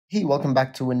Hey, welcome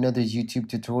back to another YouTube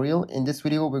tutorial. In this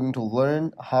video, we're going to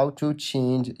learn how to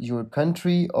change your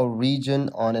country or region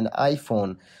on an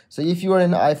iPhone. So if you are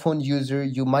an iPhone user,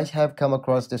 you might have come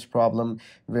across this problem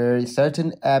where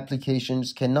certain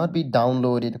applications cannot be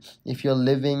downloaded if you're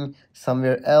living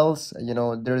somewhere else.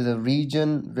 There's a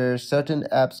region where certain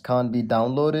apps can't be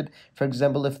downloaded. For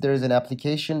example, if there's an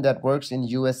application that works in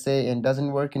USA and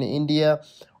doesn't work in India,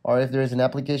 or if there is an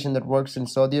application that works in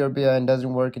Saudi Arabia and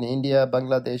doesn't work in India,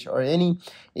 Bangladesh, or any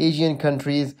Asian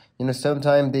countries,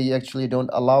 sometimes they actually don't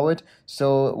allow it.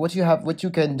 So what you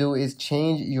can do is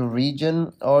change your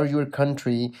region or your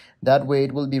country. That way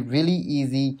it will be really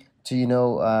easy to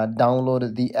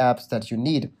download the apps that you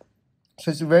need.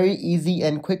 So it's a very easy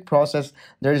and quick process.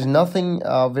 There is nothing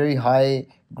very high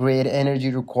grade energy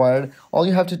required. All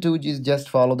you have to do is just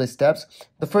follow the steps.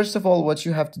 The first of all, what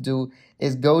you have to do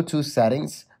is go to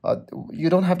settings.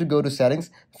 You don't have to go to settings.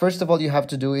 First of all, you have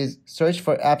to do is search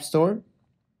for App Store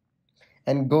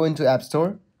and go into App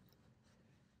Store.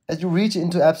 As you reach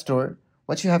into App Store,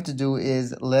 what you have to do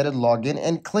is let it log in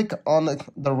and click on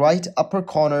the right upper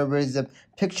corner where is a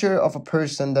picture of a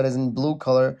person that is in blue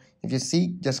color. If you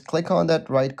see, just click on that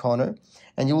right corner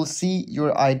and you will see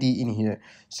your ID in here.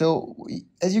 So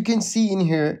as you can see in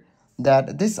here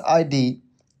that this ID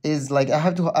is like I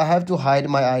have to hide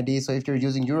my ID. So if you're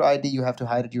using your ID, you have to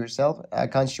hide it yourself. I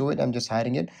can't show it, I'm just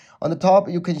hiding it. On the top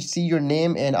you can see your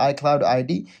name and iCloud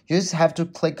ID. You just have to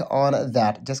click on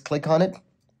that. Just click on it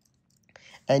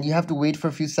and you have to wait for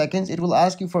a few seconds. It will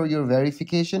ask you for your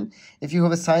verification. If you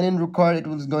have a sign-in required, it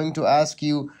was going to ask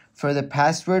you for the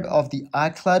password of the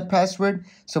iCloud password.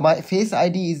 So my Face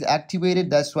ID is activated.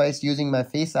 That's why it's using my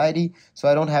Face ID. So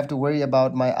I don't have to worry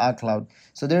about my iCloud.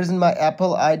 So there's in my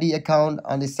Apple ID account.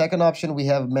 On the second option, we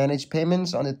have manage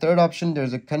payments. On the third option,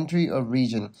 there's a country or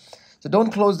region. So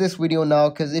don't close this video now,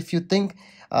 because if you think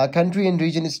country and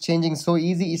region is changing so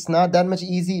easy, it's not that much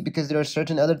easy because there are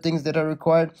certain other things that are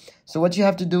required. So what you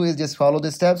have to do is just follow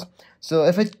the steps. So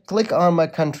if I click on my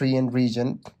country and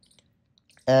region,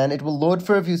 and it will load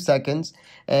for a few seconds,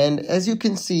 and as you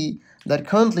can see that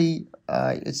currently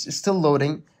it's still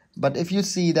loading. But if you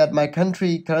see that my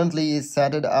country currently is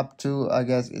set it up to, I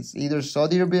guess it's either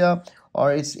Saudi Arabia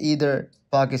or it's either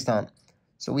Pakistan.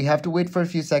 So we have to wait for a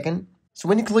few seconds. So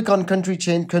when you click on country,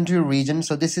 change country or region,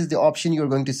 so this is the option you're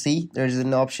going to see. There's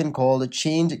an option called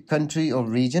change country or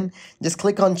region. Just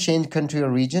click on change country or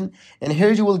region, and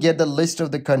here you will get the list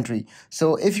of the country.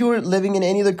 So if you're living in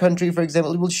any other country, for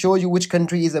example, it will show you which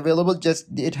country is available. Just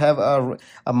it have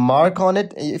a mark on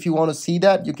it. If you want to see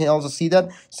that, you can also see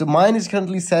that. So mine is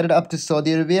currently set it up to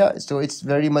Saudi Arabia, so it's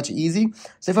very much easy.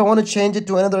 So if I want to change it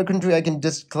to another country, I can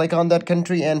just click on that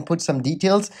country and put some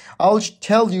details. I'll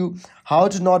tell you how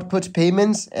to not put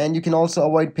payments, and you can also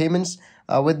avoid payments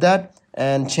with that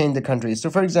and change the country. So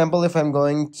for example, if I'm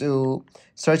going to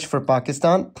search for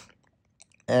Pakistan,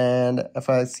 and if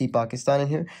I see Pakistan in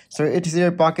here, so it is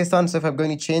here Pakistan. So if I'm going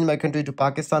to change my country to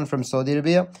Pakistan from Saudi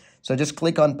Arabia, so just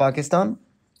click on Pakistan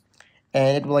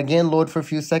and it will again load for a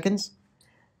few seconds.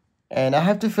 And I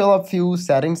have to fill up few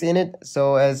settings in it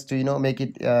so as to make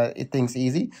it things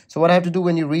easy. So what I have to do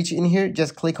when you reach in here,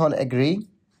 just click on agree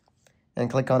and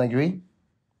click on agree.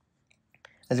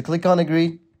 As you click on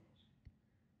agree,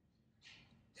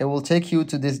 it will take you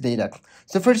to this data.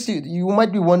 So first, you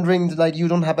might be wondering, like, you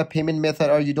don't have a payment method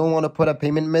or you don't want to put a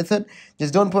payment method.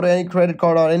 Just don't put any credit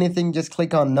card or anything. Just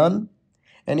click on none.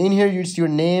 And in here, it's your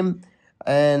name,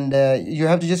 and you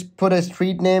have to just put a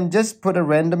street name. Just put a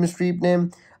random street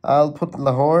name. I'll put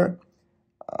Lahore,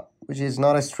 which is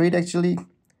not a street actually.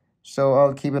 So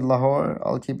I'll keep it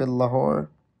Lahore.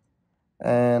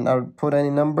 And I'll put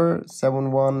any number,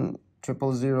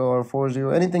 71000 or 40,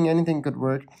 anything could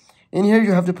work. In here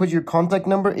you have to put your contact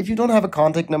number. If you don't have a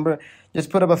contact number,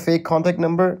 just put up a fake contact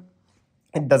number.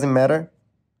 It doesn't matter.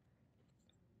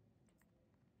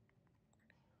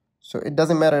 So it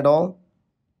doesn't matter at all.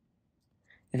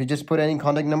 If you just put any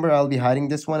contact number, I'll be hiding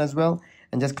this one as well,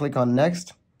 and just click on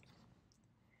next.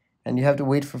 And you have to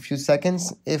wait for a few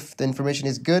seconds if the information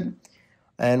is good.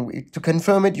 And to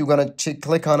confirm it, you're gonna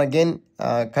click on again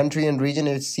country and region,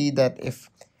 and see that if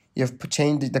you have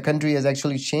changed, the country has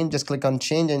actually changed. Just click on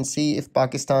change and see if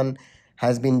Pakistan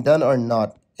has been done or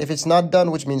not. If it's not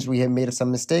done, which means we have made some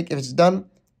mistake. If it's done,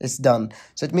 it's done.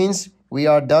 So it means we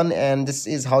are done, and this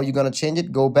is how you're gonna change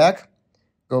it. Go back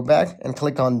and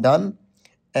click on done,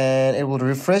 and it will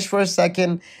refresh for a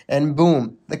second, and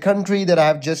boom, the country that I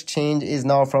have just changed is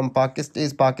now from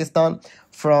Pakistan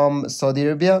from Saudi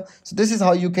Arabia. So this is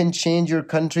how you can change your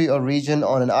country or region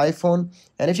on an iPhone.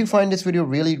 And if you find this video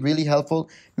really helpful,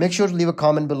 make sure to leave a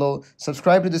comment below,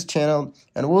 subscribe to this channel,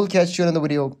 and we'll catch you in the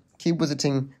video. Keep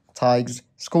visiting. prioritized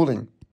schooling.